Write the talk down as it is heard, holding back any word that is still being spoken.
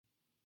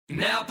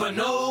Napa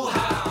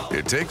know-how.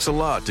 It takes a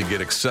lot to get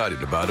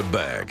excited about a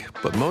bag,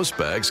 but most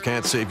bags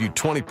can't save you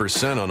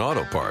 20% on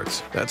auto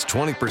parts. That's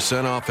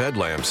 20% off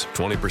headlamps,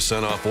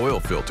 20% off oil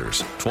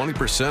filters,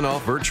 20%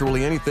 off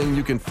virtually anything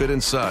you can fit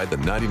inside the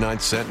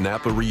 99-cent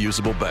Napa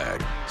reusable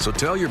bag. So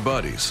tell your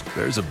buddies,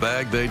 there's a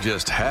bag they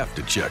just have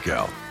to check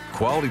out.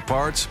 Quality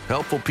parts,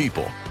 helpful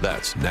people.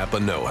 That's Napa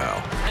know-how.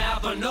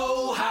 Napa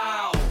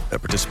know-how. At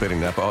participating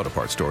Napa Auto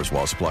Parts stores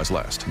while supplies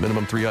last.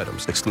 Minimum 3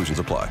 items. Exclusions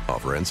apply.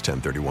 Offer ends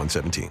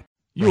 10/31/17.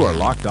 You are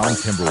Locked On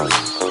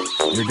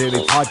Timberwolves, your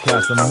daily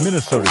podcast on the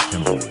Minnesota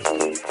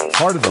Timberwolves,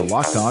 part of the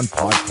Locked On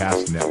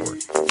Podcast Network.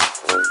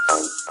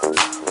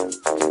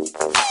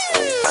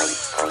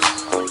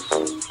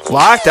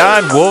 Locked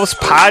On Wolves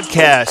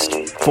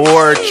podcast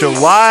for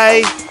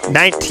July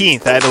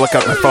 19th. I had to look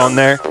up my phone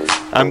there.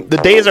 The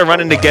days are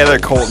running together,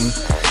 Colton.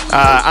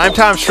 I'm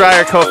Tom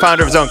Schreier,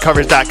 co-founder of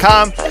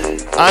ZoneCovers.com.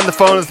 On the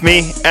phone with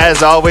me,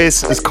 as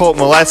always, is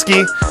Colton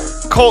Molesky.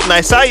 Colton,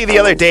 I saw you the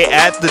other day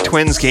at the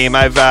Twins game.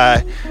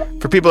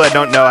 For people that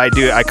don't know,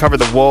 I cover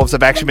the Wolves.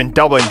 I've actually been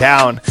doubling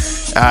down,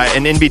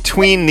 and in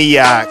between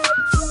the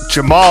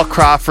Jamal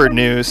Crawford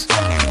news,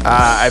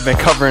 I've been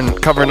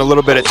covering a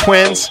little bit of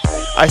Twins.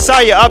 I saw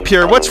you up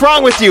here. What's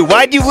wrong with you?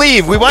 Why'd you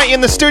leave? We want you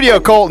in the studio,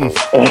 Colton.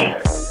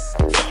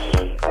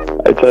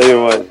 I tell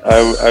you what,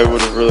 I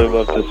would have really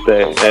loved to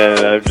stay,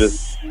 and I'm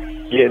just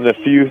getting a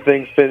few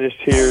things finished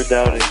here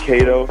down in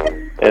Cato,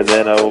 and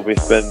then I will be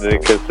spending a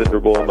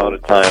considerable amount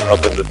of time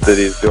up in the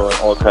cities doing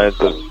all kinds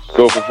of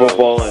Gopher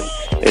football and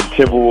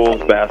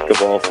Timberwolves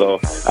basketball. So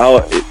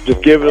I'll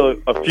just give it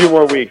a few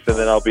more weeks, and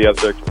then I'll be up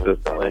there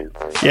consistently.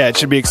 Yeah, it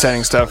should be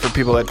exciting stuff for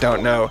people that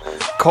don't know.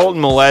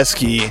 Colton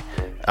Molesky,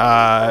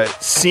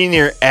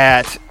 senior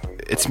at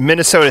it's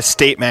Minnesota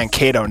State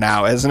Mankato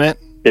now, isn't it?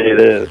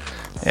 It is.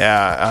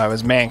 Yeah, I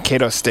was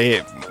Mankato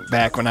State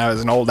back when I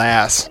was an old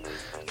ass.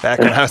 Back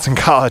when I was in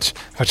college,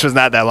 which was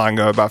not that long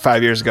ago, about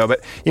 5 years ago.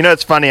 But, you know,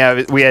 it's funny.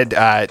 We had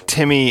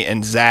Timmy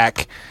and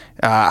Zach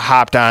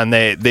hopped on.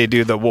 They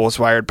do the Wolves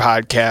Wired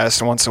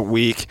podcast once a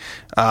week.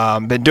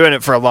 Been doing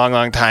it for a long,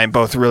 long time.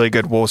 Both really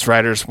good Wolves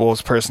writers,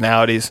 Wolves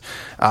personalities.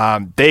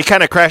 They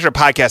kind of crashed our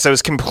podcast. It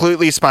was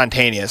completely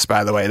spontaneous,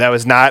 by the way. That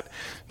was not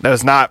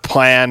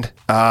planned.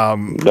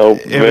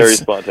 Very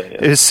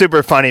spontaneous. It was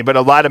super funny, but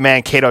a lot of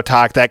Mankato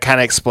talk. That kind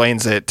of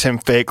explains it. Tim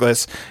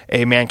Fakeless,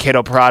 a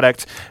Mankato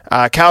product.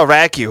 Cal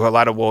Radke, who a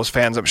lot of Wolves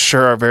fans I'm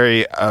sure are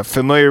very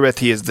familiar with.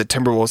 He is the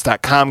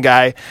Timberwolves.com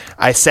guy.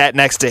 I sat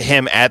next to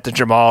him at the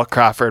Jamal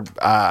Crawford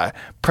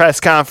press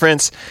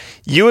conference.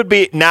 You would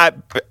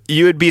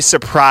be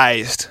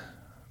surprised.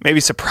 Maybe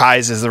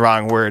surprise is the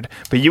wrong word,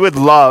 but you would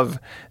love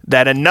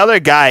that another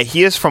guy,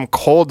 he is from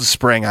Cold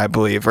Spring, I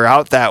believe, or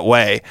out that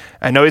way.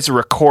 I know he's a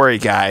Rocori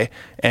guy,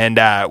 and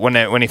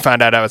when he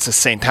found out I was a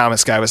St.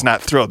 Thomas guy, I was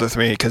not thrilled with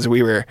me because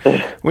we were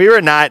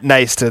not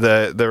nice to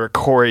the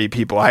Rocori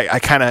people.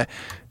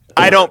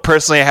 I don't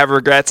personally have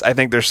regrets. I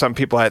think there's some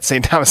people at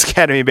St. Thomas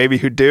Academy maybe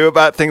who do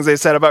about things they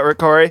said about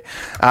Rocori.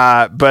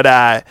 But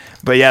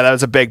yeah, that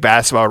was a big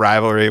basketball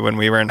rivalry when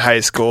we were in high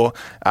school.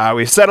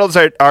 We've settled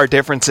our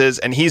differences,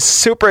 and he's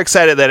super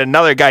excited that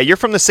another guy, you're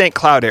from the St.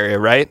 Cloud area,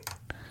 right?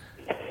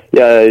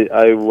 Yeah,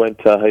 I went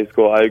to high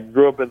school. I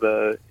grew up in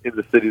the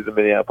cities of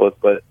Minneapolis,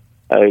 but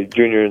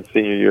junior and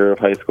senior year of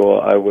high school,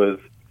 I was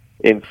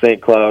in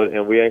St. Cloud,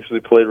 and we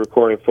actually played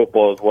recording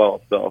football as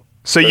well.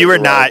 So you were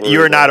not a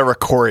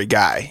Rocori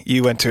guy.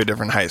 You went to a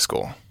different high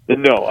school.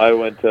 No, I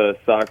went to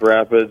Sauk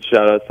Rapids.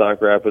 Shout out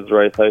Sauk Rapids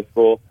Rice High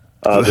School.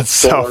 That's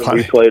so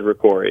funny. We played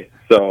Rocori,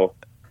 so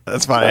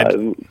that's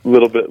fine.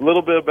 Little bit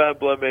of bad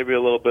blood, maybe a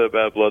little bit of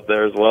bad blood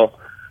there as well.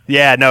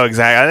 Yeah, no,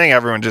 exactly. I think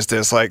everyone just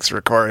dislikes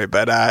Rocori,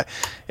 but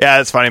yeah,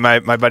 it's funny. My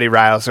buddy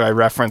Riles, who I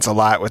reference a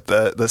lot with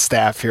the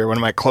staff here, one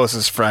of my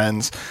closest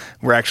friends.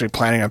 We're actually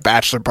planning a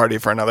bachelor party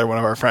for another one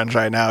of our friends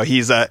right now.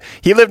 He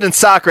lived in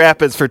Sauk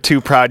Rapids for 2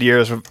 proud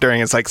years during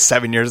his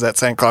 7 years at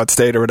St. Cloud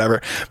State or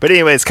whatever. But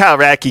anyways, Kyle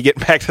Radke,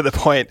 getting back to the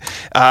point,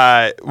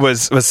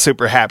 was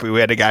super happy. We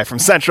had a guy from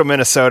Central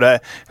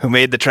Minnesota who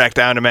made the trek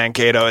down to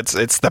Mankato.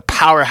 It's the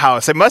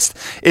powerhouse.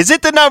 Is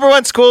it the number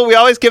one school? We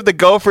always give the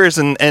Gophers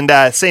and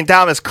St.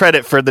 Thomas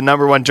credit for the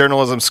number one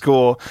journalism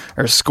school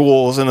or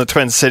schools in the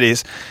Twin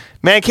Cities.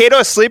 Mankato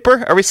a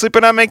sleeper? Are we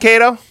sleeping on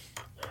Mankato?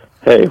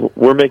 Hey,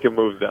 we're making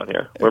moves down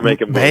here. We're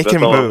making moves.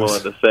 That's all I'm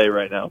willing to say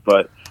right now.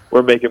 But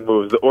we're making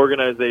moves. The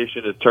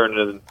organization is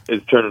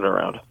turning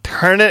around.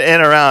 Turning it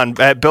around.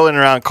 Building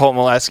around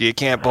Colton Molesky. You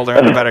can't build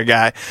around a better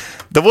guy.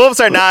 The Wolves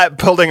are not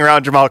building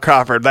around Jamal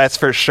Crawford. That's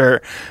for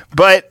sure.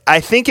 But I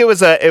think it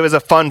was a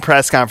fun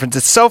press conference.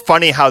 It's so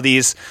funny how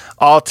these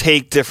all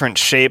take different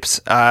shapes.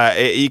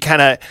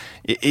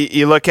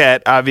 You look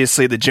at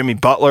obviously the Jimmy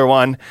Butler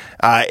one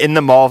in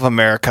the Mall of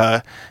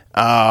America.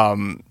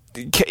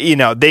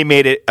 They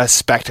made it a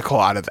spectacle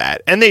out of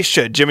that, and they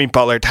should. Jimmy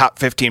Butler, top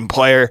 15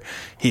 player.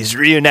 He's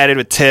reunited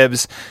with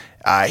Tibbs.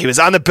 He was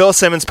on the Bill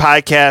Simmons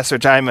podcast,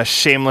 which I'm a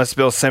shameless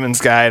Bill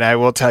Simmons guy, and I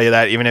will tell you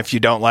that even if you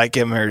don't like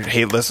him or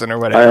hate listen or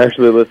whatever. I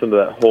actually listened to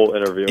that whole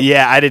interview.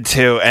 Yeah, I did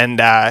too. And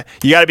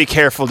you got to be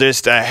careful.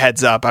 Just a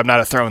heads up, I'm not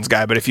a Thrones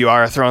guy, but if you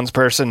are a Thrones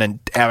person and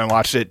haven't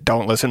watched it,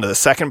 don't listen to the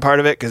second part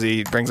of it because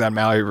he brings on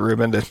Mallory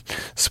Rubin to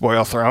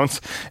spoil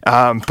Thrones.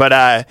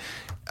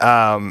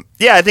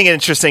 Yeah, I think it's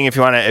interesting if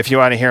you want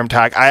to hear him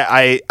talk.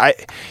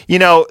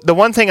 The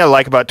one thing I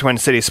like about Twin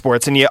City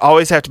Sports, and you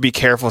always have to be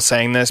careful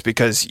saying this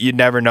because you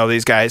never know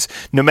these guys.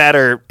 No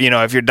matter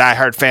if you're a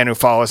diehard fan who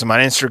follows them on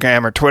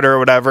Instagram or Twitter or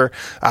whatever.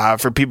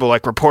 For people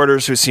like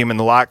reporters who see them in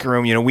the locker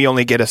room, we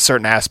only get a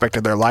certain aspect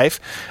of their life.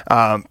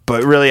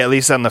 But really, at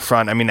least on the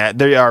front, I mean,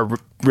 they are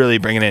really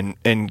bringing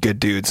in good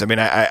dudes. I mean,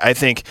 I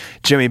think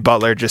Jimmy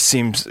Butler just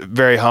seems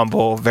very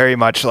humble, very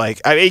much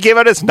he gave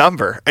out his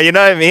number. You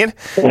know what I mean?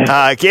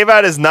 Gave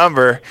out his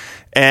number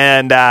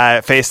and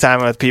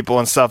FaceTime with people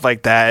and stuff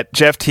like that.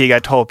 Jeff Teague, I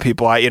told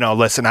people,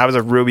 listen, I was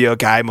a Rubio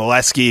guy.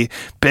 Molesky,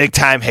 big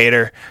time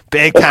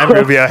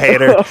Rubio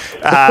hater.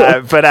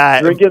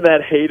 But drinking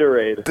that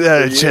haterade,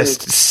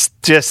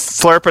 just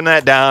slurping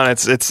that down.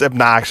 It's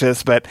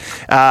obnoxious, but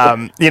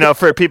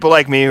for people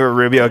like me who are a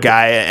Rubio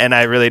guy, and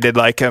I really did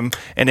like him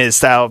and his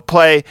style of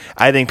play,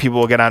 I think people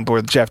will get on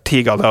board with Jeff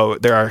Teague. Although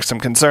there are some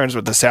concerns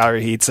with the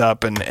salary heats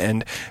up,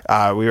 and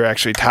we were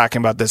actually talking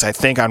about this, I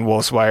think, on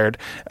Wolves Wired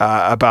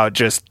about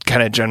just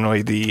kind of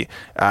generally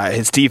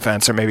his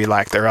defense or maybe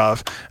lack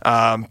thereof.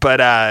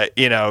 But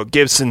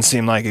Gibson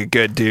seemed like a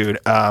good dude,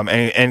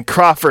 and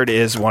Crawford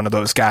is one of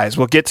those guys.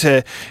 We'll get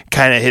to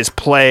kind of his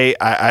play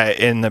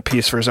in the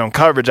piece for Zone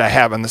Coverage I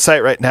have on the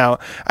site right now.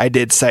 I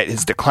did cite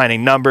his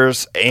declining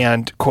numbers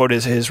and quote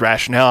his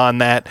rationale on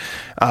that.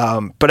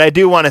 But I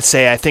do want to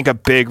say I think a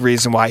big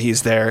reason why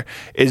he's there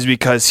is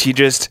because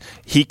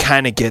he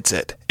kind of gets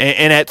it.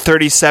 And at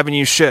 37,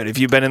 you should. If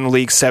you've been in the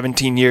league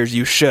 17 years,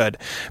 you should.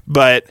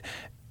 But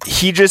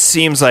he just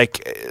seems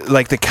like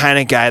the kind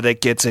of guy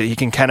that gets it. He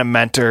can kind of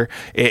mentor.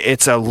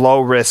 It's a low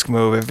risk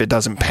move if it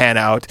doesn't pan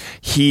out.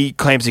 He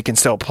claims he can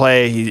still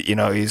play.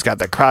 He's got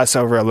the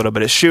crossover, a little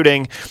bit of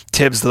shooting.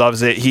 Tibbs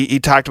loves it. He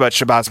talked about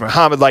Shabazz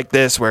Muhammad like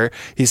this, where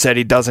he said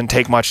he doesn't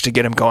take much to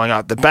get him going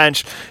off the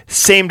bench.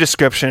 Same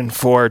description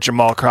for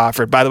Jamal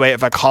Crawford. By the way,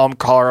 if I call him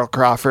Carl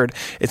Crawford,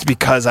 it's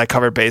because I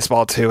covered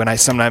baseball too, and I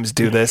sometimes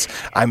do this.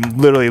 I'm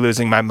literally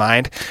losing my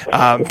mind.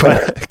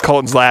 But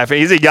Colton's laughing.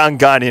 He's a young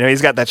gun.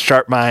 He's got that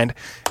sharp mind.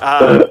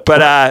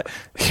 But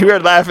you were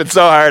laughing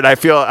so hard, I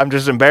feel I'm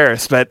just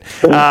embarrassed. But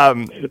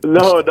no,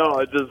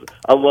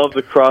 I love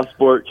the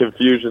cross-sport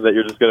confusion that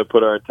you're just going to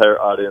put our entire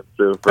audience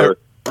through.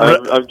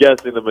 I'm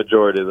guessing the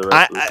majority of the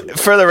rest.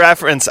 For the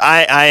reference,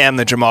 I am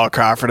the Jamal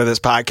Crawford of this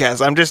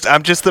podcast. I'm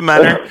just the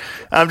mentor.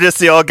 I'm just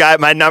the old guy.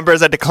 My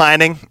numbers are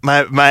declining.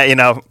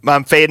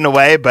 I'm fading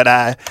away. But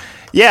I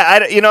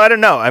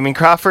don't know. I mean,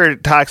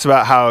 Crawford talks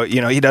about how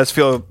he does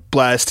feel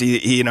blessed.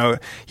 He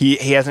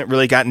hasn't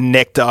really gotten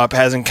nicked up.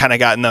 Hasn't kind of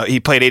gotten he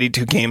played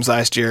 82 games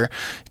last year.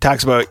 He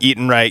talks about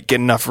eating right,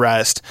 getting enough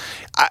rest.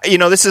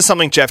 This is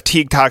something Jeff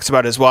Teague talks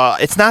about as well.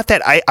 It's not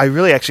that I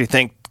really actually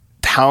think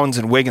Towns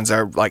and Wiggins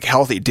are like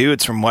healthy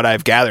dudes from what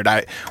I've gathered.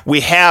 I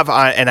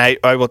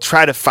will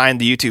try to find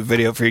the YouTube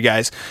video for you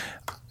guys.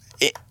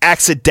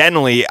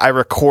 Accidentally, I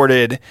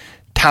recorded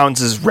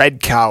Towns'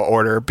 red cow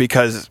order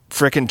because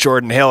frickin'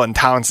 Jordan Hill and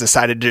Towns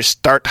decided to just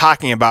start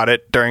talking about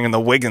it during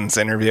the Wiggins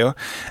interview.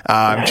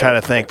 I'm trying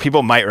to think.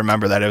 People might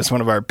remember that. It was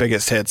one of our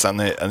biggest hits on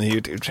the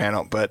YouTube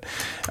channel. But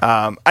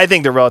I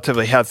think they're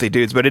relatively healthy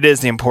dudes, but it is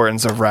the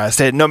importance of rest.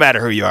 No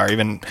matter who you are,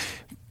 even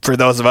for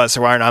those of us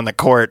who aren't on the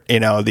court,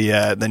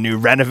 the new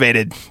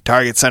renovated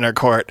Target Center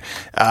court,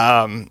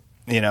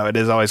 it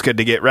is always good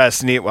to get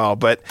rest and eat well.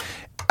 But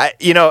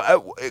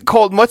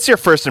Colton, what's your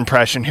first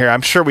impression here?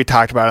 I'm sure we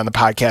talked about it on the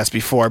podcast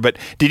before, but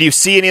did you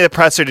see any of the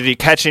press or did you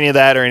catch any of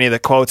that or any of the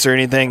quotes or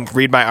anything?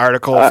 Read my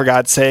article, for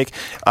God's sake.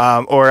 What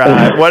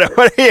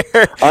are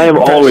your I am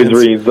always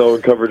reading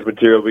Zone Coverage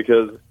material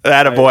because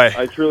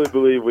I truly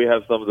believe we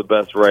have some of the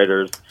best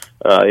writers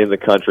in the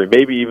country,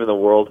 maybe even the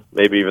world.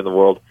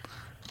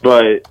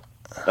 But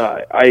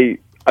I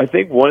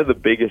think one of the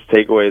biggest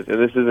takeaways,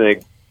 and this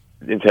isn't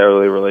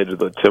entirely related to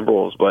the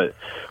Timberwolves, but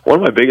one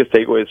of my biggest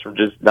takeaways from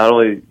just not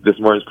only this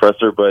morning's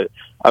presser, but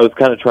I was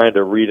kind of trying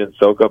to read and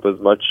soak up as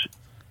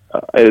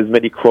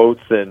many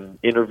quotes and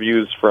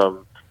interviews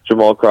from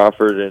Jamal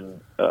Crawford and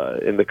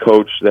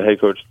the head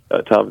coach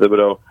Tom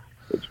Thibodeau,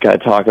 kind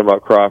of talking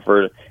about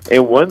Crawford.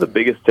 And one of the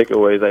biggest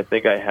takeaways I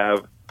think I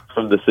have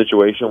from the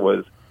situation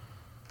was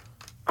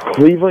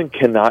Cleveland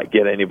cannot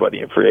get anybody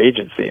in free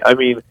agency. I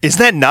mean, is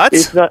that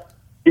nuts?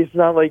 It's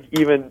not like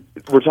even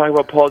we're talking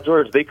about Paul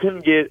George. They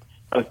couldn't get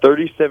a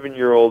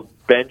 37-year-old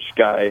bench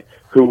guy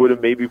who would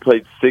have maybe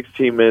played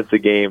 16 minutes a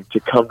game to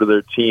come to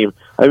their team.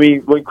 I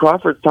mean, when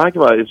Crawford's talking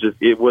about it,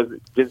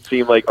 didn't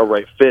seem like a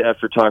right fit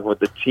after talking with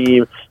the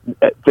team.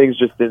 Things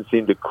just didn't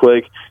seem to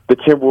click. The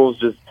Timberwolves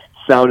just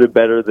sounded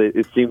better.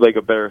 It seemed like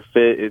a better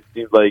fit. It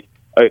seemed like,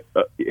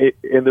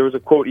 and there was a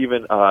quote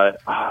even,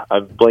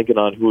 I'm blanking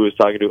on who he was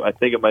talking to. I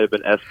think it might have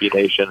been SB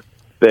Nation.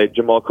 that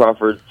Jamal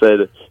Crawford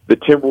said the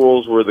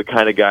Timberwolves were the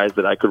kind of guys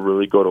that I could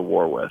really go to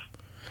war with.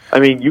 I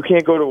mean, you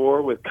can't go to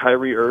war with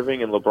Kyrie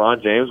Irving and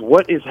LeBron James.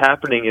 What is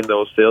happening in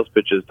those sales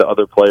pitches to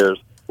other players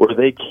where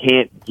they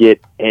can't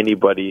get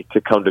anybody to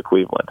come to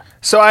Cleveland?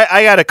 So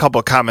I got a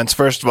couple comments.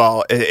 First of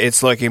all,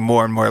 it's looking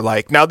more and more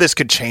like, now this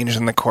could change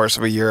in the course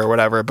of a year or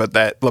whatever, but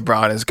that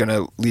LeBron is going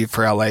to leave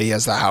for LA. He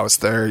has the house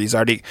there. He's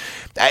already,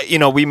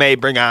 we may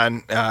bring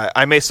on,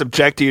 I may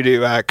subject you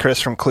to Chris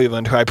from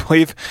Cleveland, who I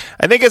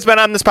think has been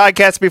on this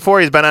podcast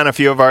before. He's been on a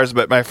few of ours,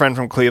 but my friend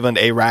from Cleveland,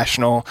 a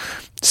rational,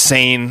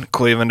 sane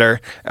Clevelander,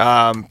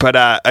 but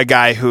a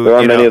guy who there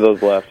aren't many of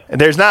those left.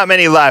 There's not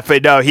many left,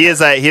 but no, he is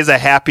a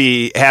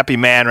happy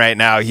man right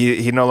now.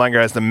 He no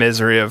longer has the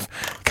misery of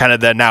kind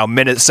of the now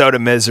Minnesota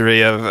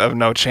misery of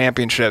no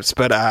championships.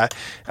 But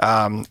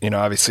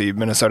obviously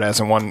Minnesota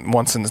hasn't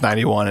won since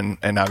 '91,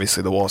 and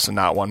obviously the Wolves have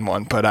not won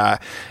one. But I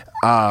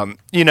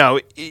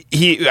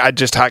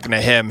just talking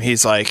to him,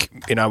 he's like,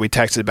 we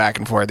texted back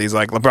and forth. He's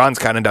like, LeBron's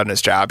kind of done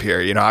his job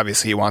here.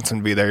 Obviously he wants him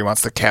to be there. He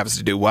wants the Cavs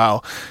to do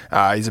well.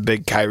 He's a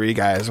big Kyrie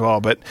guy as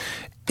well. But,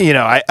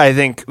 I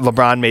think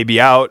LeBron may be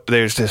out.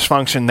 There's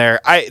dysfunction there.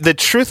 The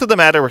truth of the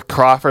matter with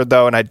Crawford,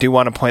 though, and I do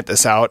want to point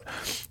this out,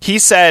 he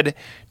said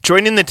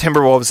joining the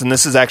Timberwolves, and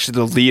this is actually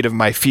the lead of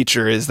my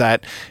feature, is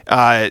that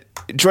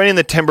joining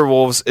the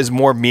Timberwolves is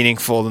more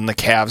meaningful than the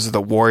Cavs or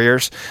the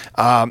Warriors.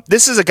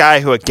 This is a guy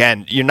who,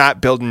 again, you're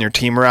not building your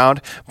team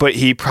around, but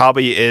he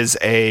probably is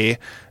a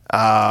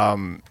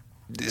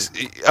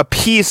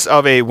piece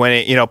of a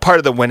winning, part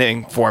of the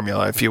winning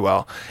formula, if you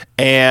will.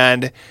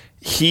 And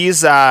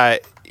he's,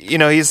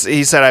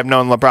 he said, I've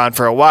known LeBron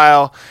for a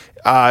while.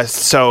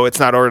 So it's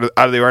not out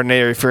of the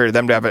ordinary for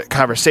them to have a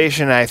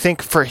conversation. And I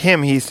think for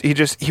him, he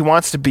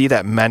wants to be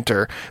that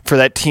mentor for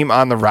that team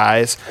on the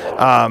rise.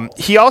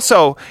 He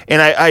also,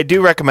 and I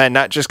do recommend,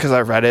 not just because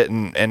I read it,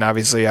 and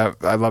obviously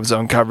I love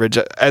zone coverage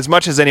as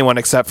much as anyone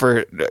except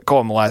for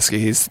Colton Molesky.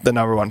 He's the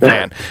number one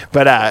fan.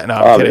 But no,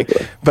 I'm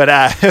kidding. But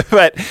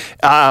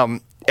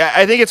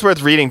I think it's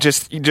worth reading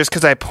just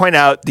because I point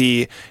out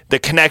the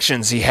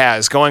connections he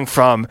has, going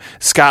from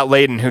Scott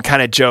Layden, who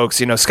kind of jokes.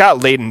 Scott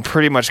Layden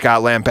pretty much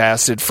got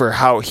lambasted for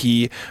how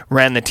he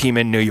ran the team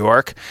in New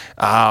York.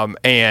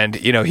 And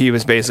he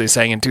was basically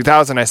saying in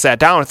 2000, I sat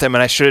down with him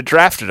and I should have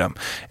drafted him.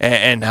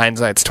 And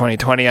hindsight's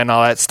 2020 and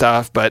all that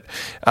stuff. But,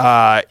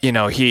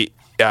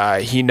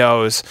 he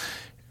knows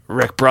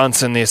Rick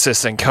Brunson, the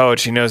assistant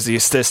coach. He knows the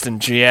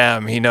assistant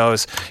GM. He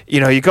knows,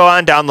 you go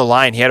on down the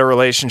line. He had a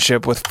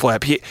relationship with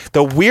Flip.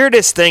 The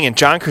weirdest thing, and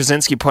John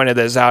Krasinski pointed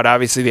this out,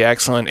 obviously the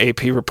excellent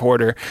AP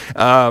reporter,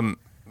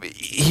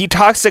 he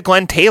talks to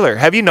Glenn Taylor.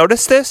 Have you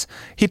noticed this?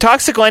 He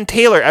talks to Glenn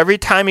Taylor every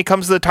time he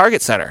comes to the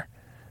Target Center.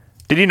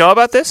 Did you know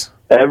about this?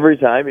 Every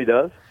time he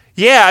does?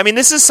 Yeah, I mean,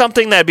 this is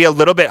something that'd be a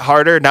little bit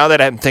harder now that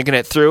I'm thinking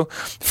it through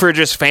for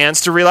just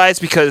fans to realize,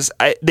 because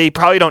they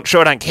probably don't show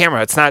it on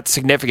camera. It's not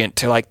significant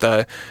to like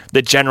the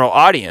general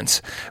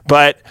audience.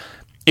 But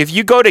if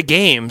you go to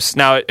games,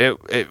 now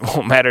it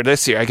won't matter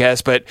this year, I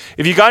guess, but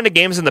if you've gone to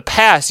games in the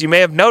past, you may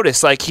have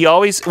noticed, like, he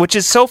always, which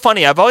is so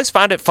funny, I've always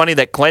found it funny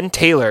that Glenn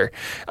Taylor,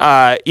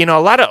 a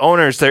lot of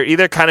owners, they're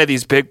either kind of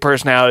these big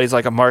personalities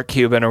like a Mark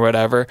Cuban or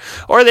whatever,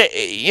 or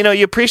they,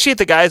 you appreciate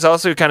the guys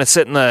also who kind of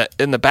sit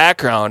in the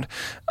background,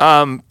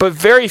 but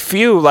very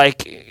few,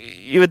 like,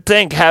 you would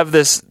think, have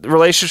this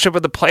relationship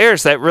with the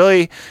players that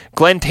really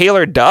Glenn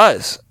Taylor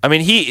does. I mean,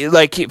 he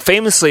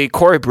famously,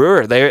 Corey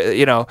Brewer,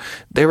 they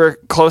were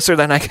closer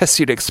than I guess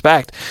you'd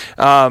expect.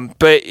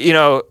 But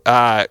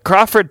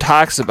Crawford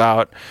talks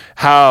about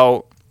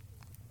how,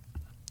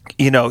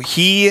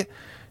 he,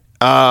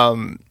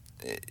 all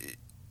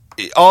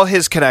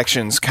his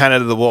connections kind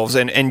of to the Wolves,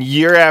 and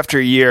year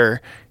after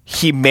year,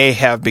 he may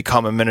have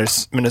become a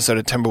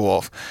Minnesota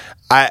Timberwolf.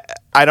 I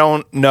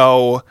don't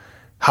know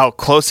how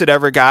close it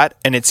ever got,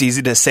 and it's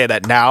easy to say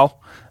that now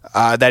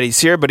that he's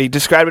here, but he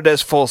described it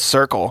as full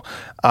circle.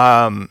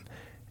 I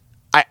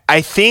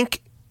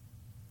think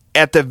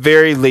at the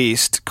very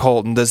least,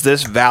 Colton, does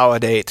this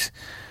validate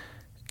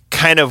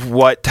kind of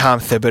what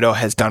Tom Thibodeau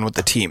has done with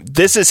the team?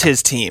 This is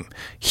his team.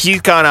 He's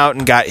gone out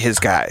and got his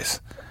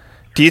guys.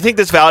 Do you think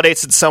this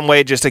validates in some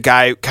way just a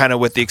guy kind of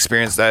with the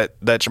experience that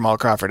Jamal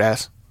Crawford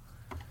has?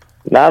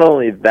 Not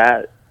only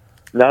does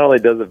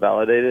it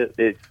validate it,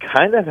 it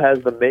kind of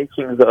has the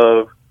makings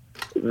of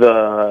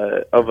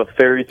a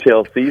fairy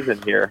tale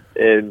season here.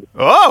 And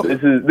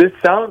this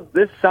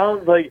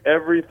sounds like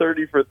every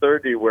 30 for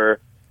 30 where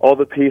all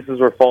the pieces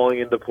were falling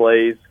into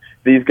place.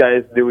 These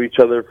guys knew each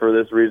other for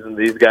this reason.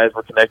 These guys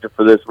were connected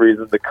for this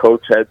reason. The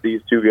coach had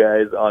these two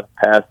guys on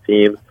past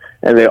teams,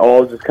 and they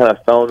all just kind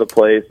of fell into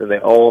place, and they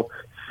all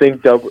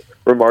synced up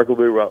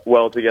remarkably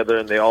well together,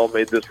 and they all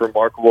made this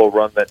remarkable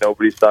run that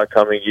nobody saw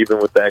coming, even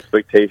with the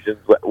expectations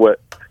with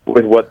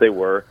what they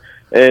were.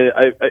 And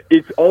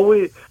it's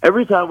always,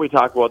 every time we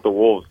talk about the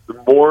Wolves,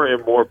 more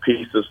and more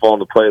pieces fall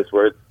into place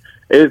where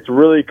it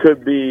really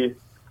could be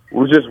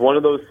just one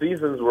of those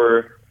seasons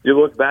where you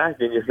look back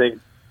and you think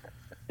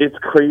it's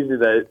crazy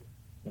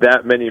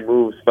that many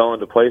moves fell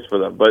into place for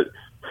them. But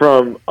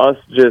from us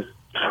just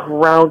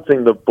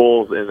trouncing the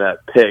Bulls in that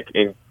pick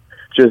and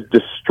just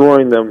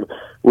destroying them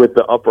with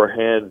the upper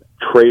hand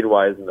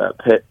trade-wise in that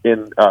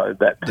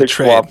pick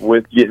swap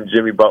with getting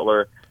Jimmy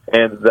Butler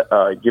and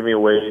giving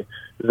away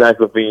Zach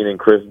LaVine and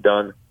Chris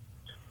Dunn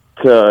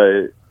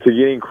to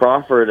getting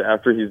Crawford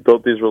after he's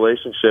built these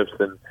relationships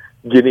and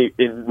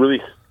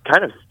really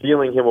kind of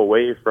stealing him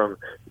away from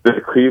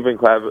the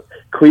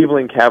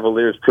Cleveland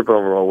Cavaliers. Tripping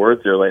over my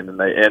words here late in the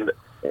night,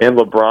 and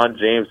LeBron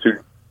James, who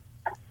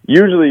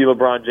usually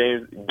LeBron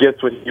James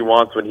gets what he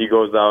wants when he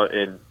goes out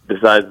and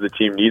decides the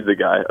team needs a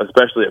guy,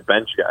 especially a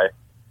bench guy.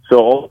 So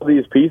all of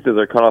these pieces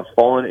are kind of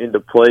falling into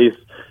place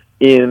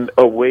in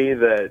a way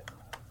that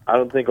I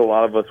don't think a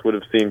lot of us would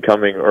have seen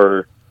coming,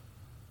 or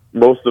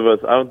most of us.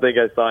 I don't think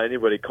I saw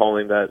anybody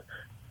calling that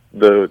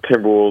the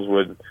Timberwolves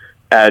would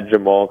add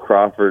Jamal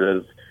Crawford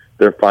as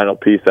their final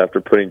piece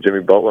after putting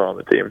Jimmy Butler on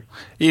the team.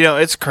 You know,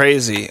 it's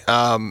crazy.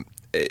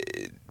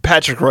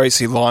 Patrick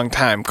Royce,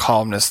 longtime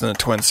columnist in the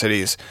Twin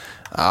Cities,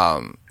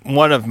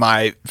 one of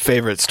my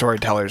favorite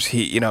storytellers.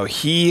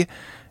 He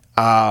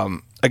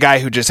a guy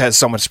who just has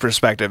so much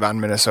perspective on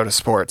Minnesota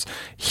sports.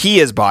 He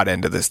has bought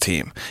into this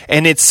team,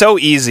 and it's so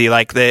easy.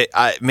 Like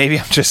maybe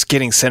I'm just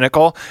getting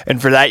cynical,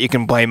 and for that you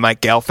can blame Mike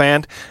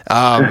Gelfand.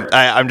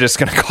 I'm just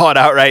going to call it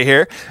out right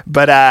here.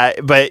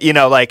 But you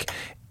know, like,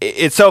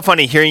 it's so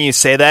funny hearing you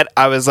say that.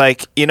 I was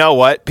like, you know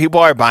what? People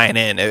are buying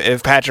in.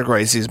 If Patrick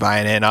Royce is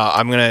buying in,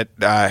 I'm going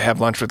to have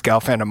lunch with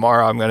Gelfand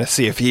tomorrow. I'm going to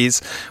see if he's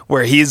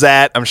where he's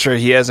at. I'm sure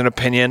he has an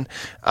opinion.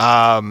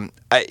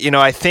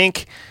 I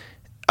think,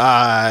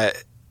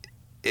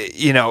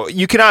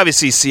 you can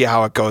obviously see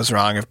how it goes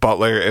wrong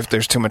if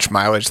there's too much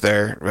mileage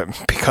there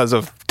because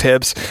of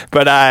Tibbs.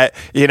 But,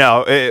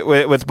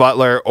 with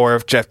Butler, or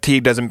if Jeff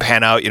Teague doesn't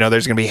pan out,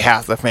 there's going to be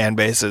half the fan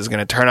base is going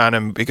to turn on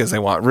him because they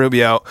want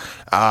Rubio.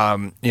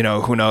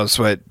 Who knows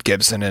what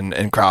Gibson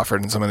and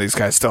Crawford and some of these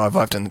guys still have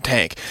left in the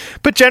tank.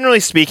 But generally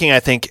speaking, I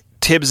think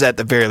Tibbs at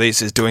the very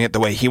least is doing it the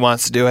way he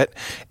wants to do it.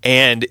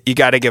 And you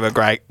got to give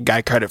a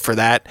guy credit for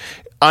that.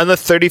 On the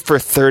 30 for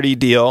 30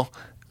 deal,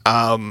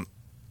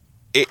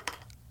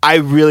 I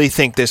really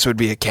think this would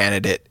be a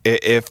candidate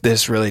if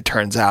this really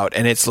turns out,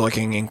 and it's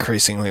looking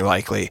increasingly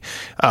likely.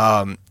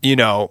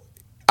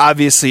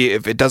 Obviously,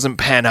 if it doesn't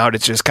pan out,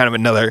 it's just kind of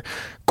another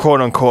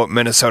quote-unquote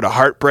Minnesota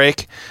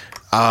heartbreak.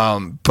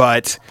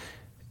 But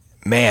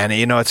man,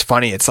 it's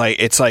funny. It's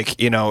like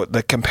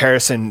the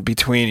comparison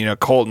between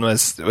Colton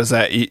was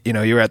that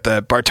you were at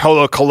the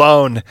Bartolo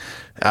Colon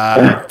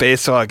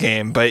baseball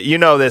game, but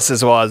this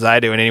as well as I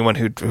do, and anyone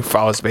who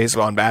follows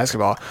baseball and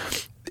basketball.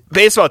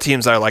 Baseball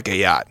teams are like a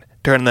yacht.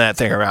 Turning that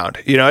thing around.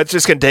 It's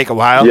just going to take a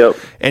while. Yep.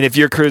 And if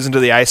you're cruising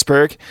to the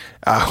iceberg,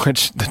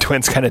 which the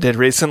Twins kind of did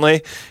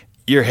recently,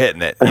 you're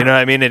hitting it. You know what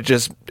I mean?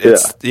 It's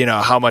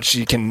how much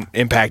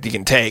impact you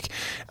can take.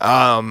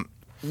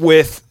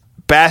 With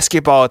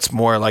basketball, it's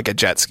more like a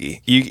jet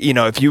ski.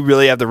 If you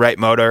really have the right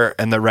motor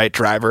and the right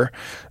driver,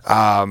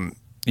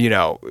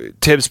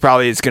 Tibbs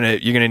probably you're going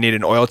to need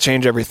an oil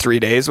change every 3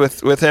 days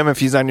with him if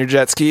he's on your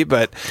jet ski.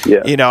 But,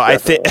 I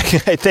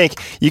think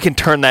you can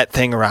turn that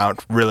thing around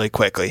really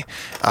quickly.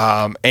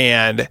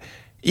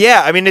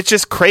 It's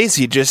just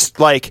crazy. Just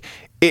like,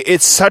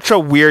 it's such a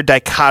weird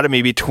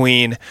dichotomy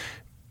between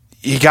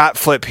you got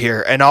Flip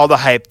here and all the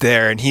hype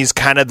there, and he's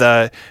kind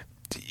of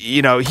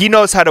he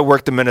knows how to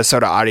work the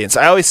Minnesota audience.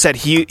 I always said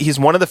he's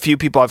one of the few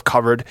people I've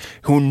covered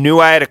who knew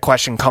I had a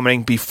question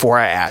coming before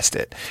I asked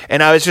it.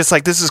 And I was just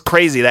like, this is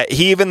crazy that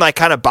he even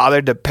kind of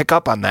bothered to pick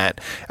up on that,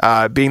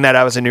 being that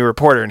I was a new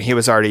reporter and he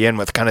was already in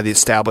with kind of the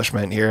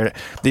establishment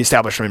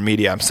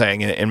media, I'm saying,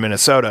 in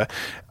Minnesota.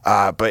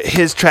 But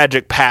his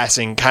tragic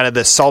passing, kind of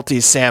the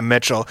salty Sam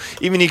Mitchell,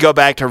 even you go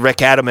back to Rick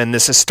Adelman,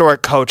 this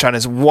historic coach on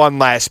his one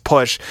last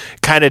push,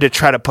 kind of to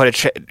try to put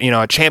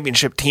a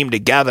championship team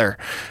together.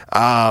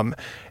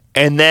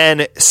 And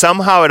then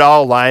somehow it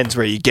all aligns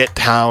where you get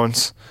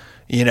Towns,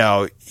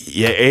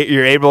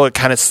 you're able to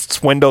kind of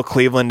swindle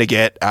Cleveland to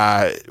get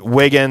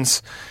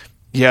Wiggins.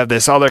 You have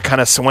this other kind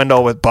of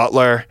swindle with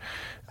Butler.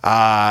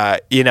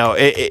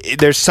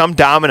 There's some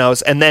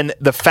dominoes. And then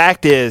the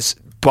fact is,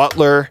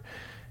 Butler,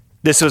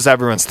 this was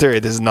everyone's theory.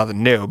 This is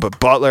nothing new, but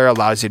Butler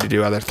allows you to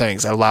do other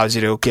things. It allows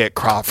you to get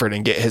Crawford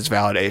and get his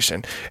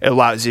validation. It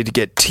allows you to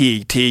get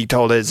Teague. Teague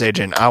told his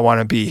agent, I want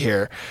to be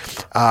here.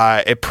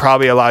 It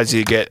probably allows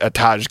you to get a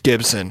Taj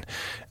Gibson.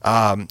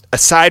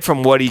 Aside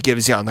from what he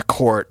gives you on the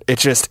court, it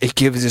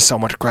gives you so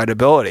much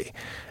credibility.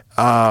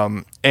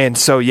 And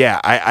so,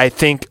 I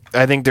think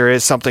there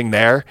is something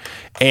there.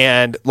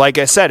 And like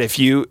I said, if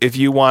you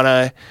want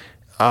to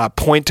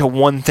point to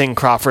one thing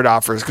Crawford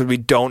offers, because we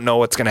don't know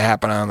what's going to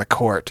happen on the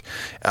court,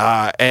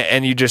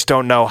 and you just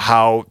don't know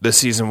how the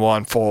season will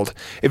unfold.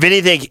 If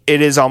anything,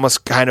 it is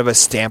almost kind of a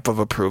stamp of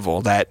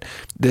approval that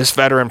this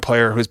veteran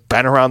player who's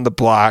been around the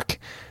block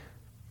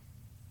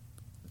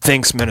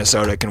thinks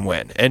Minnesota can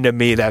win. And to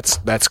me, that's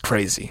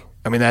crazy.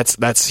 I mean,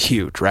 that's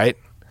huge, right?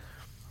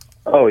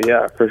 Oh,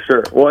 yeah, for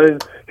sure. Well,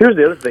 and here's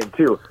the other thing,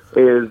 too,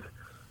 is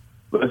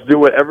let's do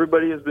what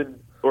everybody has been,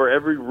 or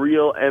every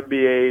real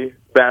NBA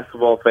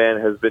basketball fan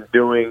has been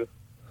doing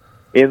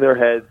in their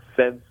heads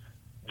since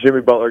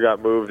Jimmy Butler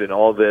got moved and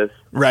all this.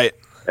 Right.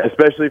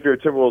 Especially if you're a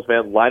Timberwolves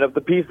fan, line up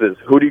the pieces.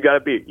 Who do you got to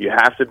beat? You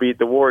have to beat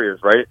the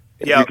Warriors, right?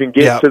 If you can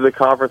get to the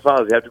conference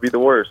finals, you have to beat the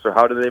Warriors. So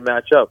how do they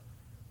match up?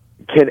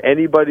 Can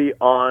anybody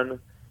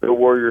on the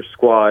Warriors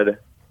squad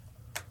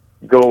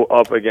go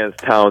up against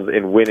Towns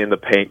and win in the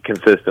paint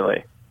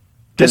consistently?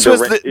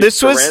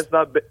 Durant's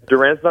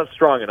not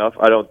strong enough,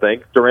 I don't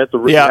think.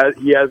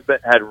 He has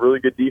had really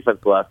good defense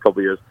the last couple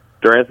of years.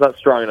 Durant's not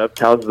strong enough.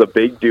 Towns is a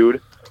big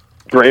dude.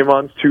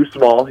 Draymond's too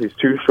small. He's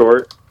too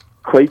short.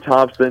 Klay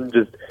Thompson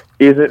just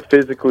isn't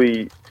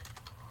physically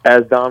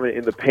as dominant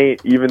in the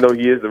paint, even though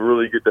he is a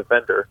really good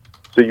defender.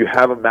 So you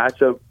have a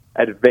matchup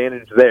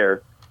advantage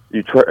there.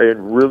 You try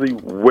and really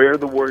wear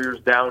the Warriors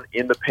down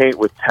in the paint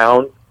with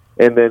Towns,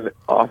 and then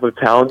off of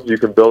Towns, you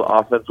can build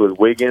offense with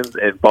Wiggins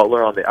and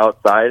Butler on the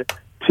outside.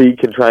 T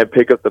can try and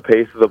pick up the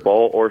pace of the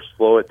ball or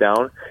slow it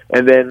down.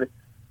 And then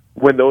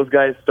when those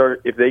guys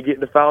start, if they get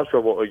into foul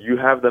trouble or you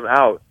have them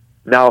out,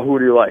 now who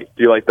do you like?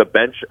 Do you like the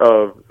bench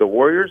of the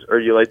Warriors, or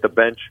do you like the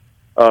bench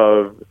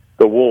of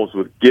the Wolves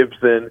with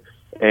Gibson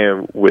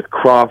and with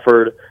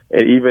Crawford,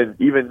 and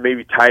even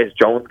maybe Tyus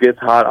Jones gets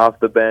hot off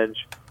the bench?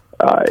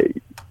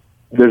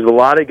 There's a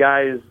lot of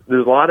guys.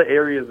 There's a lot of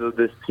areas of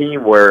this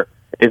team where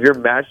if you're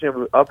matching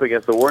them up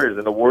against the Warriors,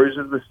 and the Warriors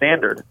is the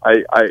standard.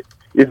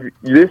 If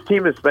this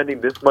team is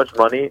spending this much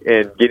money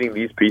and getting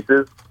these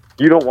pieces,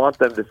 you don't want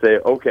them to say,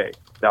 okay,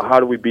 now how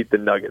do we beat the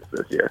Nuggets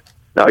this year?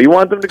 Now you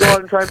want them to go out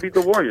and try and beat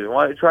the Warriors. You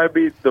want to try and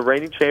beat the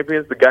reigning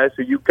champions, the guys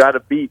who you've got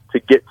to beat to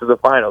get to the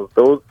finals.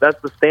 That's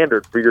the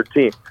standard for your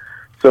team.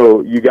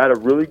 So you got a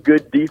really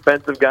good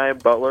defensive guy in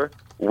Butler.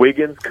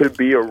 Wiggins could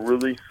be a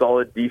really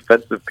solid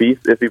defensive piece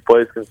if he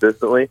plays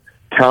consistently.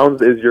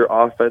 Towns is your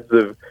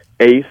offensive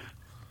ace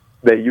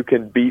that you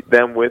can beat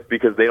them with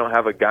because they don't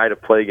have a guy to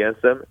play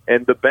against them.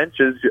 And the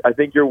benches, I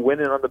think you're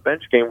winning on the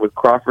bench game with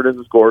Crawford as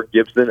a scorer,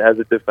 Gibson as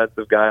a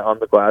defensive guy on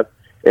the glass,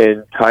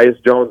 and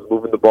Tyus Jones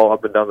moving the ball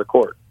up and down the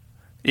court.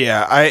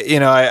 Yeah,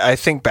 I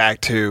think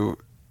back to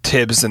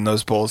Tibbs and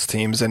those Bulls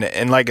teams,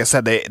 and like I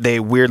said, they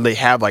weirdly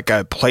have like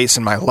a place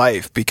in my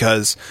life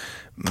because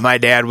my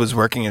dad was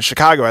working in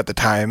Chicago at the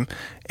time,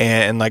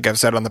 and like I've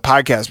said on the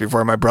podcast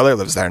before, my brother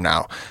lives there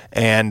now,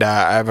 and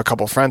I have a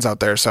couple friends out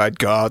there, so I'd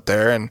go out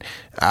there and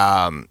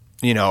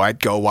I'd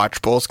go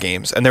watch Bulls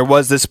games, and there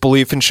was this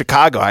belief in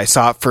Chicago, I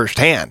saw it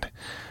firsthand,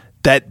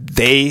 that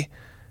they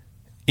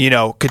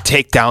could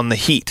take down the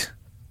Heat,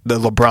 the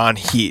LeBron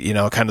Heat,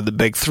 kind of the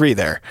big three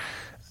there,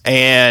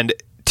 and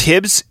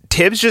Tibbs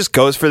just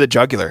goes for the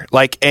jugular,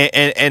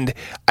 and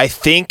I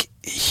think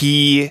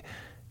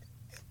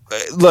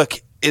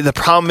the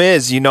problem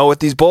is, with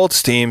these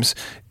Bulls teams,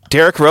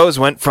 Derrick Rose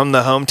went from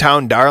the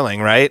hometown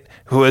darling, right,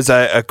 who was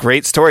a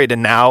great story, to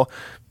now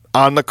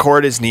on the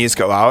court his knees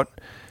go out,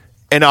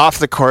 and off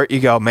the court you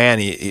go, man,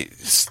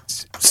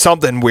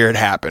 something weird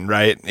happened,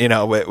 right?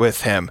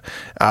 With him.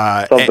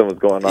 Something was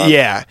going on.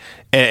 Yeah,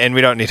 and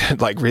we don't need to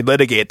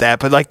relitigate that,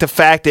 but the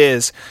fact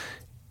is,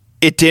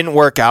 it didn't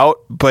work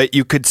out, but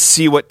you could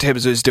see what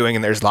Tibbs was doing,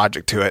 and there's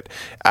logic to it.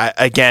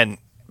 Again,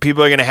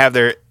 people are going to have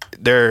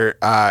their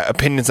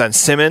opinions on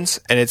Simmons,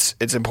 and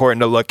it's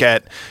important to look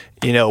at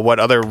what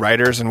other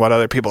writers and what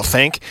other people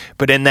think.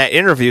 But in that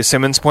interview,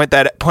 Simmons pointed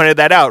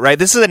that out, right?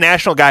 This is a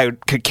national guy who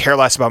could care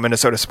less about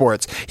Minnesota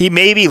sports. He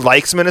maybe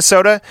likes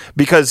Minnesota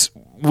because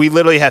we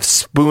literally have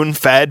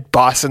spoon-fed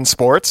Boston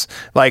sports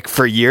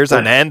for years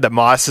on end, the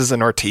Mosses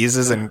and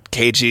Ortizes and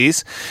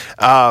KGs,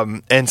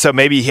 and so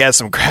maybe he has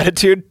some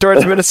gratitude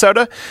towards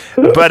Minnesota,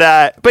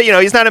 but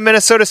he's not a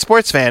Minnesota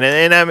sports fan,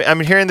 and I'm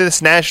hearing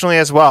this nationally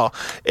as well.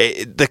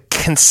 The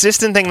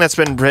consistent thing that's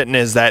been written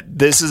is that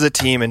this is a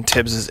team in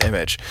Tibbs'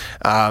 image,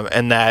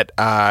 and that.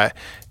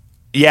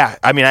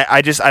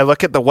 I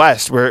look at the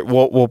West where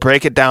we'll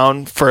break it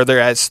down further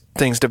as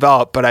things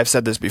develop, but I've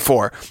said this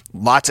before,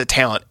 lots of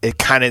talent. It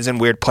kind of is in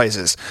weird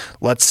places.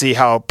 Let's see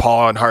how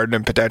Paul and Harden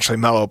and potentially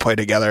Melo play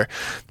together.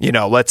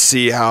 Let's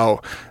see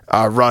how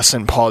Russ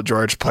and Paul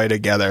George play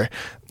together.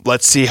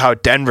 Let's see how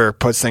Denver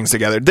puts things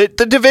together. The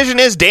division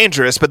is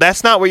dangerous, but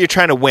that's not what you're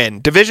trying to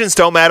win. Divisions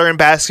don't matter in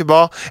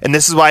basketball, and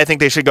this is why I think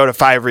they should go to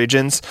 5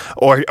 regions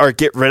or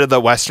get rid of the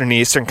Western and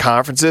Eastern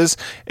conferences.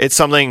 It's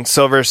something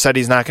Silver said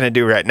he's not going to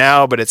do right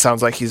now, but it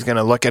sounds like he's going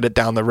to look at it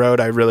down the road.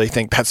 I really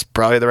think that's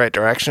probably the right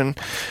direction.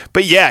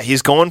 But yeah,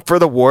 he's going for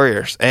the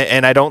Warriors,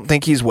 and I don't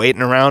think he's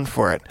waiting around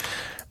for it.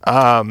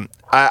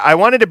 I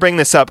wanted to bring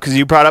this up because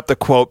you brought up the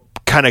quote,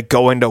 kind of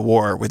go into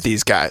war with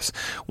these guys.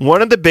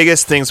 One of the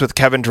biggest things with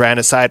Kevin Durant,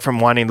 aside from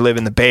wanting to live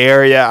in the Bay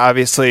Area,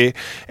 obviously,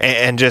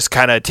 and just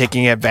kind of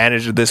taking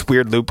advantage of this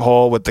weird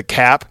loophole with the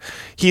cap,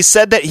 he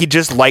said that he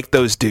just liked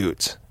those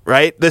dudes,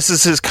 right? This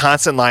is his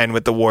constant line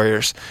with the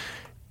Warriors.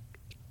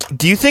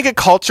 Do you think a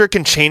culture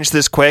can change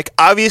this quick?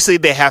 Obviously,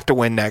 they have to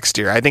win next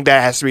year. I think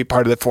that has to be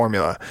part of the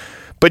formula.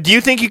 But do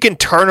you think you can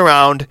turn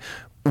around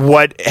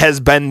what has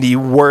been the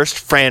worst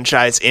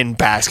franchise in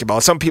basketball?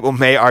 Some people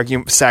may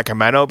argue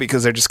Sacramento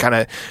because they're just kind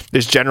of,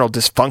 there's general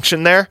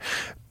dysfunction there.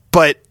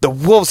 But the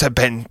Wolves have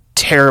been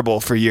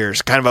terrible for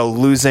years, kind of a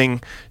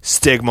losing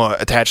stigma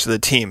attached to the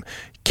team.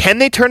 Can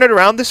they turn it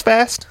around this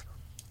fast?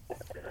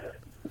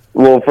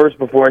 Well, first,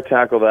 before I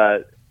tackle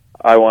that,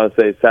 I want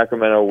to say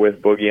Sacramento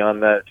with Boogie on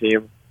that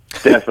team,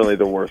 definitely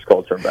the worst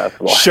culture in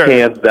basketball. Sure.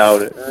 Hands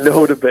down,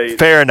 no debate.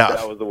 Fair enough.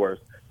 That was the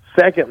worst.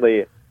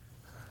 Secondly,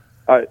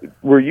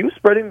 were you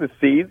spreading the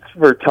seeds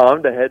for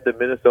Tom to head to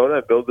Minnesota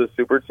and build this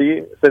super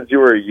team since you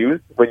were a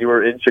youth when you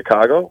were in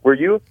Chicago? Were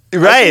you?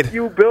 Right. I think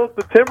you built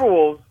the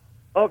Timberwolves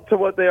up to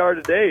what they are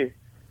today,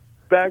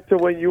 back to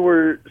when you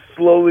were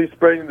slowly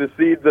spreading the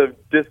seeds of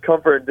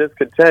discomfort and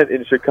discontent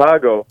in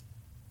Chicago,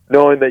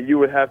 knowing that you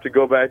would have to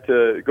go back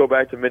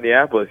to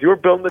Minneapolis. You were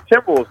building the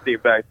Timberwolves team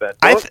back then.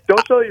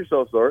 Don't sell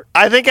yourself short.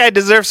 I think I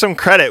deserve some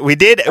credit. We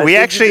did. We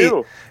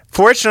actually.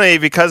 Fortunately,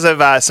 because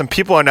of some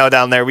people I know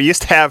down there, we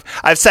used to have.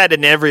 I've sat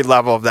in every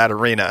level of that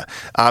arena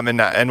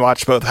and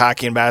watched both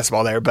hockey and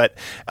basketball there. But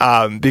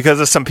because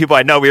of some people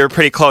I know, we were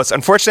pretty close.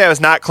 Unfortunately, I was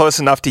not close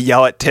enough to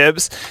yell at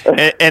Tibbs.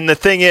 And the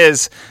thing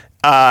is,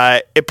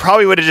 it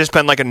probably would have just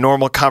been like a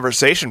normal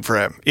conversation for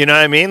him. You know what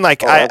I mean?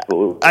 Like I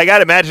got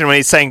to imagine when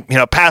he's saying,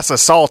 pass the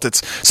salt,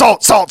 it's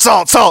salt, salt,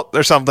 salt, salt,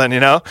 or something.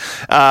 And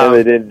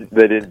they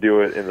didn't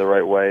do it in the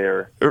right way,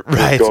 or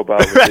right, go about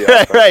with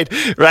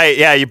the right.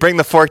 Yeah, you bring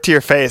the fork to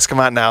your face. Come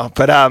on now,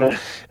 but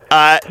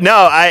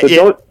no,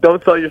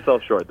 don't sell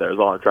yourself short. There is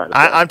all I'm trying to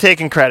say. I'm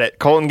taking credit.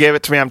 Colton gave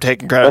it to me. I'm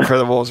taking credit for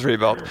the Wolves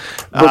rebuild.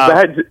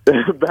 But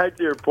back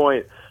to your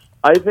point,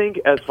 I think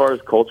as far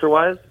as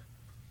culture-wise,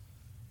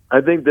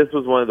 I think this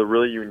was one of the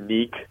really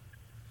unique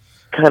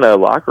kind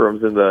of locker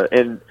rooms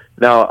and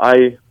now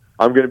I'm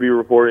going to be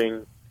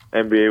reporting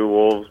NBA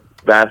Wolves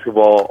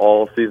basketball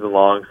all season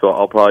long, so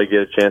I'll probably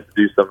get a chance to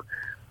do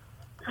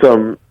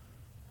some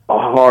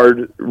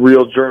hard,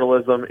 real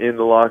journalism in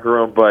the locker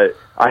room, but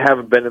I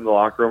haven't been in the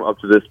locker room up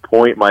to this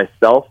point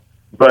myself.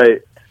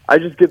 But I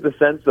just get the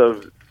sense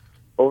of,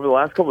 over the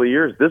last couple of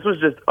years, this was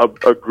just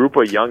a group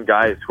of young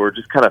guys who are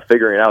just kind of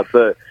figuring out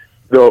the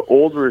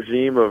old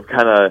regime of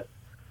kind of,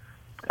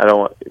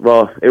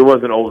 it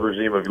was an old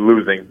regime of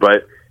losing,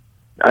 but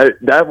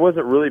that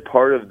wasn't really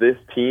part of this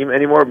team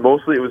anymore.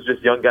 Mostly it was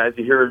just young guys.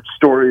 You hear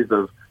stories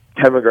of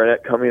Kevin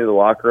Garnett coming into the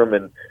locker room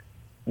and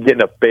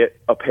getting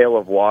a pail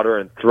of water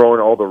and throwing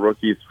all the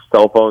rookies'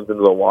 cell phones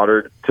into the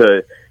water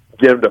to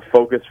get them to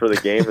focus for the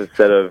game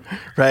instead of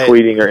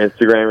tweeting or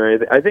Instagram or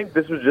anything. I think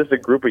this was just a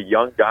group of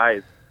young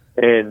guys,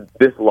 and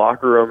this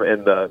locker room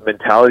and the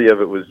mentality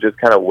of it was just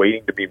kind of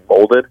waiting to be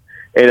molded.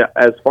 And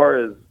as far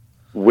as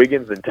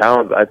Wiggins and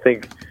Towns, I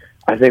think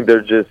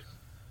they're just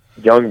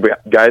young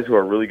guys who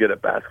are really good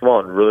at basketball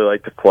and really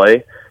like to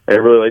play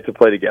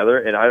together.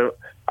 And I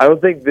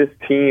don't think this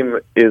team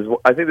is.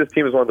 I think this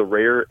team is one of the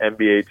rare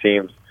NBA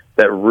teams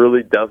that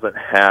really doesn't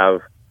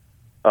have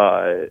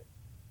a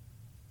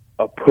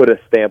put a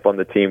stamp on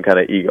the team kind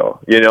of ego.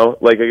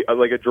 Like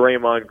a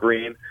Draymond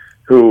Green,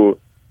 who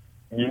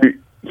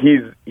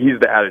he's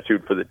the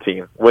attitude for the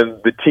team. When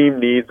the team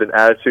needs an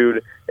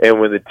attitude and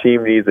when the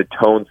team needs a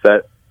tone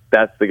set,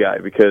 that's the guy,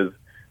 because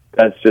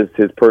that's just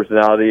his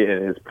personality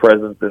and his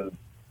presence, and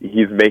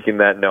he's making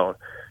that known.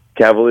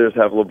 Cavaliers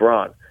have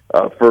LeBron.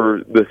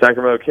 For the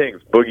Sacramento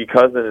Kings, Boogie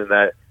Cousin, and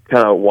that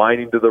kind of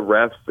whining to the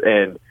refs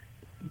and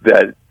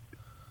that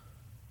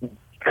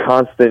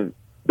constant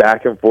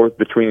back and forth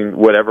between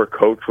whatever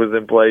coach was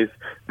in place.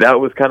 That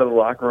was kind of the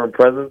locker room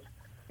presence.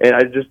 And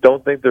I just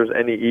don't think there's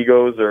any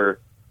egos or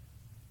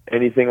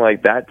anything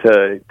like that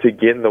to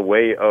get in the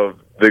way of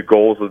the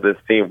goals of this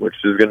team, which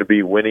is going to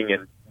be winning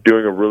and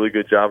doing a really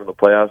good job in the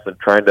playoffs and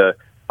trying to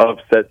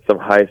upset some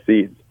high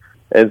seeds.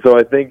 And so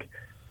I think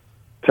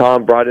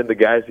Tom brought in the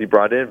guys he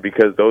brought in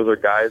because those are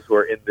guys who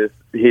are in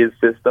his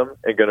system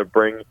and going to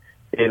bring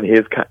in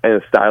his kind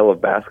of style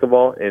of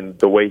basketball and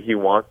the way he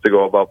wants to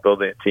go about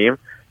building a team.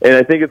 And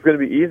I think it's going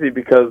to be easy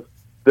because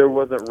there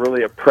wasn't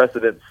really a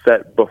precedent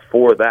set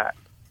before that.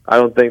 I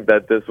don't think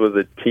that this was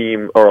a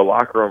team or a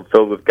locker room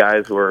filled with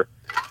guys who are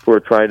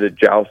trying to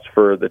joust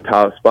for the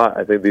top spot.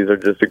 I think these are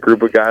just a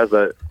group of guys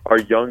that are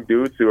young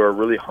dudes who are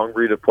really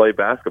hungry to play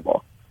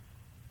basketball.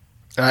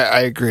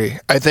 I agree.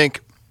 I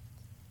think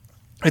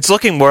it's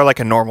looking more like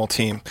a normal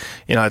team.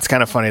 It's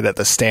kind of funny that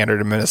the standard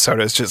in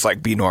Minnesota is just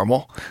like be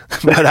normal,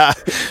 but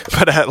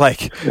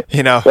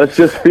let's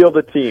just feel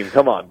the team.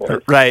 Come on,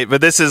 boys. Right.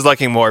 But this is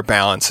looking more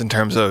balanced in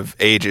terms of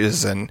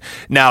ages, and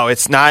now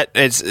it's not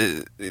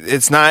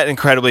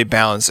incredibly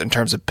balanced in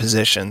terms of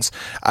positions.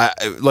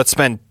 Let's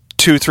spend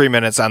 2-3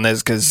 minutes on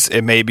this because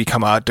it may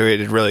become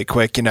outdated really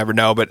quick. You never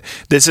know. But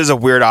this is a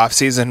weird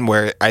offseason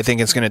where I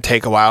think it's going to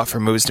take a while for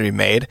moves to be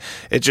made.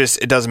 It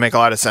doesn't make a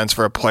lot of sense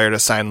for a player to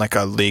sign like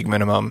a league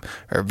minimum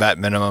or vet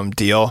minimum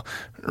deal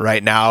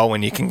right now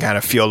when you can kind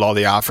of field all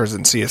the offers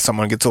and see if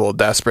someone gets a little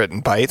desperate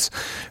and bites.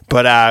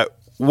 But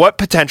what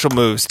potential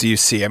moves do you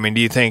see? I mean, do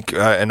you think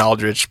an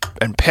Aldridge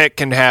and pick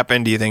can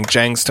happen? Do you think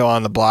Jang's still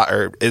on the block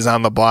or is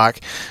on the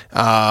block?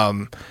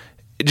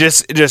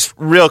 Just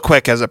real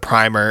quick as a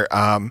primer,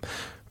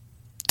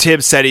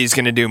 Tibbs said he's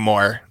going to do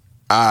more.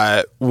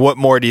 What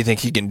more do you think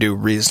he can do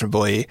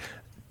reasonably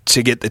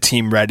to get the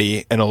team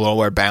ready and a little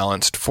more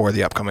balanced for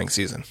the upcoming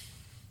season?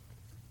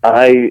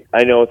 I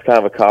know it's kind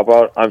of a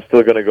cop-out. I'm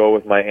still going to go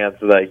with my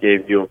answer that I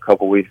gave you a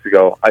couple weeks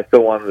ago. I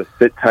still want him to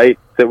sit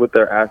sit with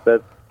their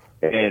assets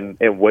and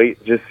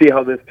wait. Just see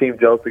how this team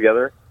gels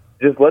together.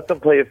 Just let them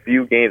play a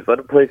few games. Let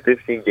them play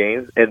 15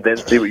 games and then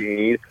see what you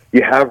need.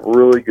 You have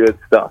really good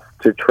stuff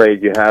to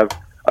trade. You have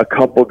a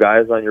couple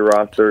guys on your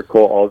roster.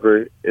 Cole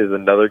Aldrich is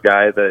another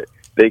guy that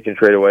they can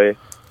trade away.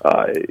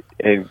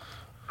 And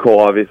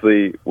Cole,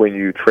 obviously, when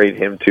you trade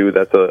him too,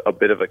 that's a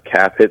bit of a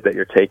cap hit that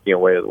you're taking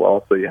away as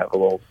well. So you have a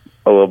little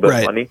bit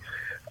of money.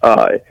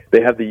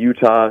 They have the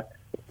Utah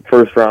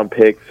first-round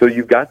pick. So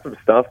you've got some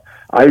stuff.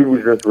 I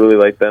would just really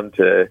like them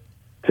to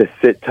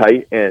sit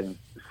tight and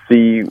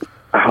see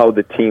how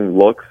the team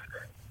looks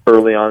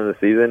early on in the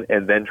season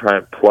and then try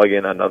and plug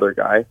in another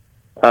guy.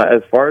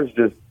 As far as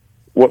just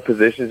what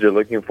positions you're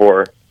looking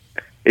for,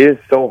 it is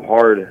so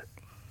hard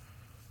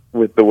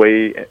with the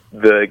way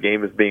the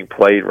game is being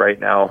played right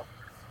now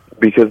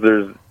because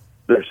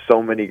there's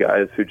so many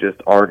guys who just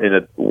aren't in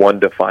a one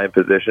defined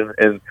position,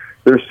 and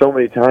there's so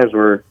many times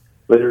where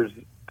there's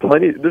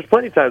plenty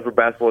of times where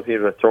basketball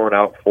teams are throwing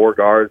out 4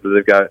 guards, or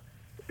they've got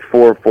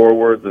 4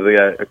 forwards, or they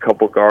got a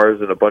couple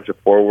guards and a bunch of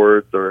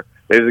forwards, or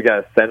maybe they got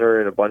a center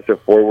and a bunch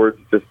of forwards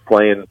just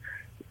playing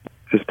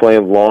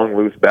long,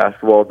 loose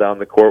basketball down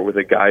the court with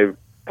a guy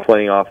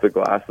playing off the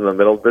glass in the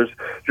middle. There's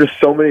just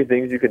so many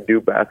things you can do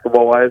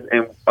basketball-wise,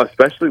 and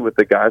especially with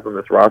the guys on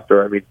this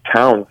roster. I mean,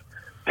 Towns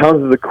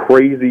is a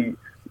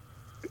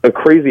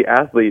crazy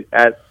athlete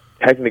at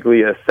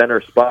technically a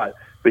center spot,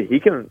 but he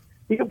can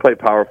play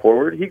power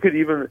forward. He could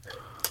even,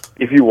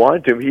 if you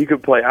wanted to, he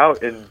could play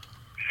out and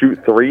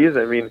shoot threes.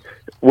 I mean,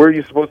 where are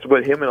you supposed to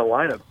put him in a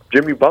lineup?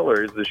 Jimmy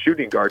Butler is the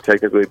shooting guard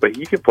technically, but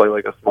he can play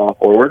like a small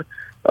forward.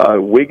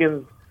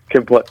 Wiggins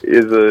can play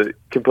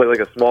like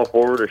a small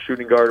forward, a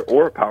shooting guard,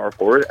 or a power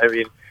forward. I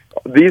mean,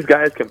 these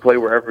guys can play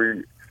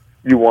wherever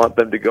you want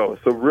them to go.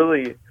 So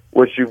really,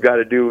 what you've got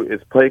to do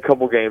is play a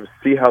couple games,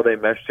 see how they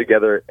mesh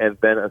together, and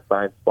then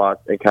assign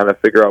spots and kind of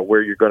figure out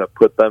where you're going to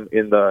put them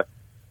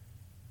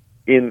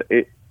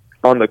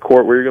on the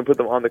court, where you're going to put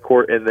them on the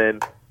court, and then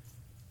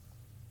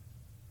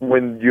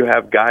when you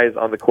have guys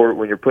on the court,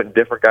 when you're putting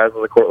different guys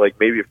on the court, like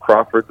maybe if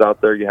Crawford's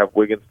out there, you have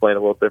Wiggins playing a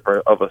little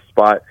different of a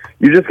spot.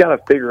 You just got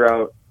to figure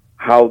out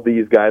how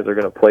these guys are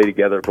going to play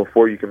together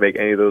before you can make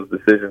any of those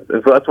decisions.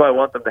 And so that's why I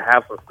want them to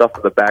have some stuff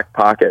in the back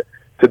pocket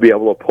to be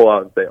able to pull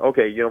out and say,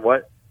 okay, you know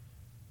what?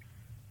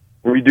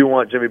 We do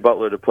want Jimmy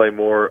Butler to play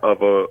more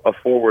of a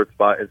forward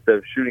spot instead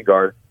of shooting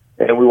guard,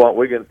 and we want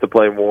Wiggins to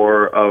play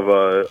more of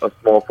a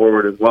small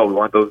forward as well. We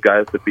want those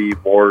guys to be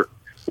more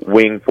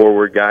wing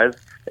forward guys,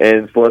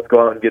 and so let's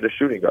go out and get a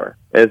shooting guard.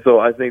 And so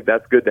I think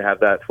that's good to have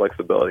that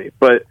flexibility.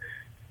 But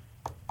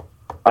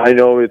I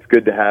know it's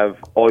good to have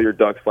all your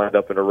ducks lined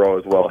up in a row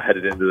as well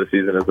headed into the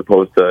season, as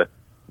opposed to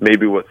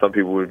maybe what some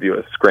people would view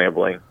as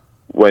scrambling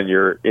when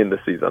you're in the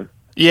season.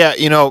 Yeah,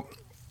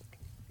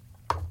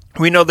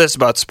 we know this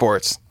about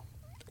sports.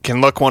 It can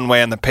look one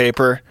way on the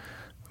paper,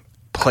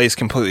 plays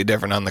completely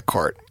different on the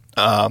court.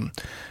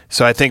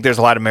 So I think there's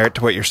a lot of merit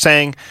to what you're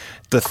saying.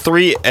 The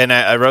 3, and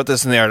I wrote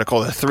this in the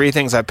article, the 3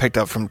 things I picked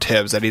up from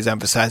Tibbs that he's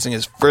emphasizing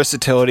is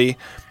versatility,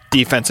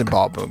 defense, and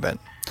ball movement.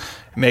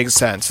 It makes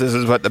sense. This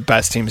is what the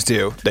best teams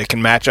do. They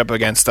can match up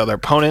against other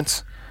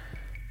opponents,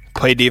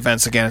 play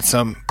defense against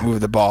them,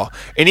 move the ball.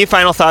 Any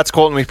final thoughts,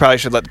 Colton? We probably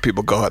should let the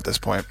people go at this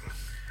point.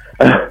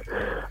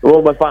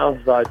 Well, my final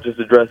thought, just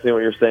addressing what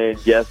you're saying,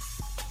 yes,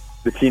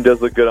 the team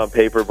does look good on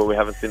paper, but we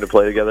haven't seen them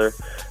play together.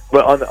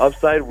 But on the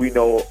upside, we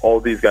know all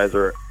these guys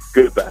are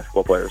good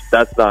basketball players.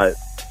 That's not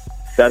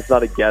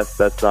a guess.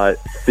 That's not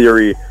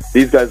theory.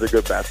 These guys are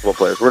good basketball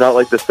players. We're not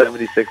like the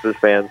 76ers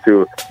fans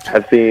who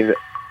have seen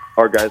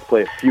our guys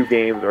play a few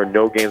games or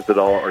no games at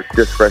all or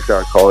just fresh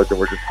out of college, and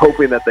we're just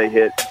hoping that they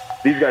hit.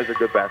 These guys are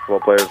good basketball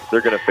players.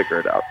 They're going to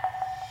figure it out.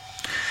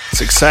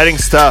 It's exciting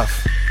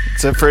stuff.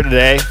 That's it for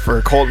today.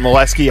 For Colton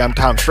Molesky, I'm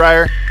Tom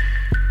Schreier.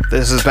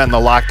 This has been the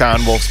Locked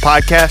On Wolves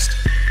podcast,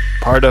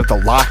 part of the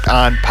Locked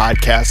On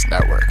Podcast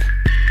Network.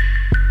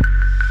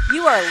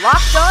 You are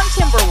Locked On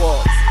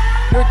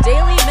Timberwolves, your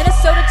daily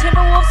Minnesota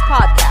Timberwolves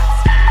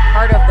podcast,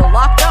 part of the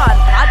Locked On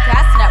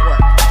Podcast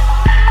Network.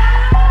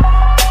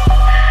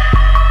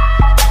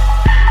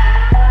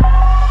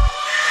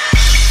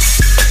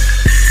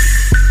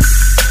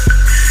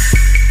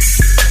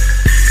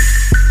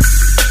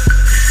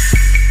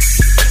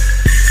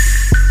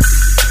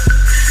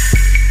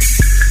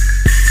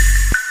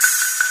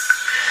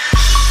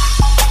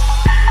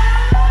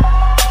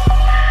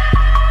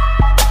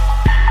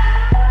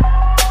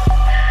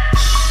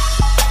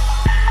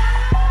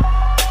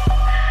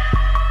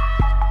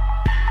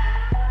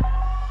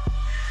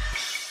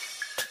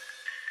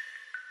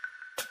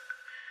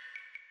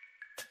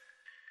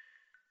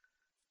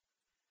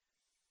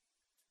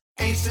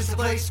 Ace is the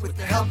place with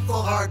the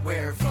helpful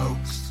hardware,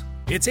 folks.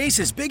 It's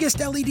Ace's biggest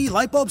LED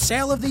light bulb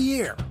sale of the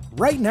year.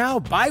 Right now,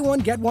 buy one,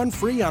 get one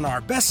free on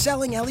our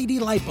best-selling LED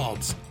light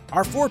bulbs.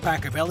 Our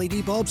 4-pack of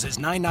LED bulbs is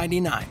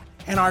 $9.99,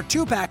 and our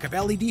 2-pack of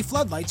LED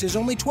floodlights is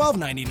only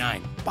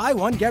 $12.99. Buy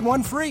one, get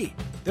one free.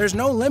 There's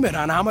no limit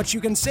on how much you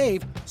can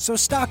save, so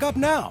stock up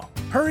now.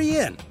 Hurry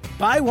in.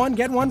 Buy one,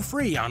 get one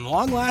free on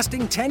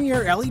long-lasting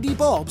 10-year LED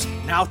bulbs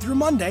now through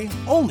Monday,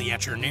 only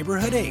at your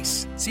neighborhood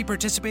Ace. See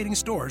participating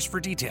stores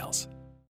for details.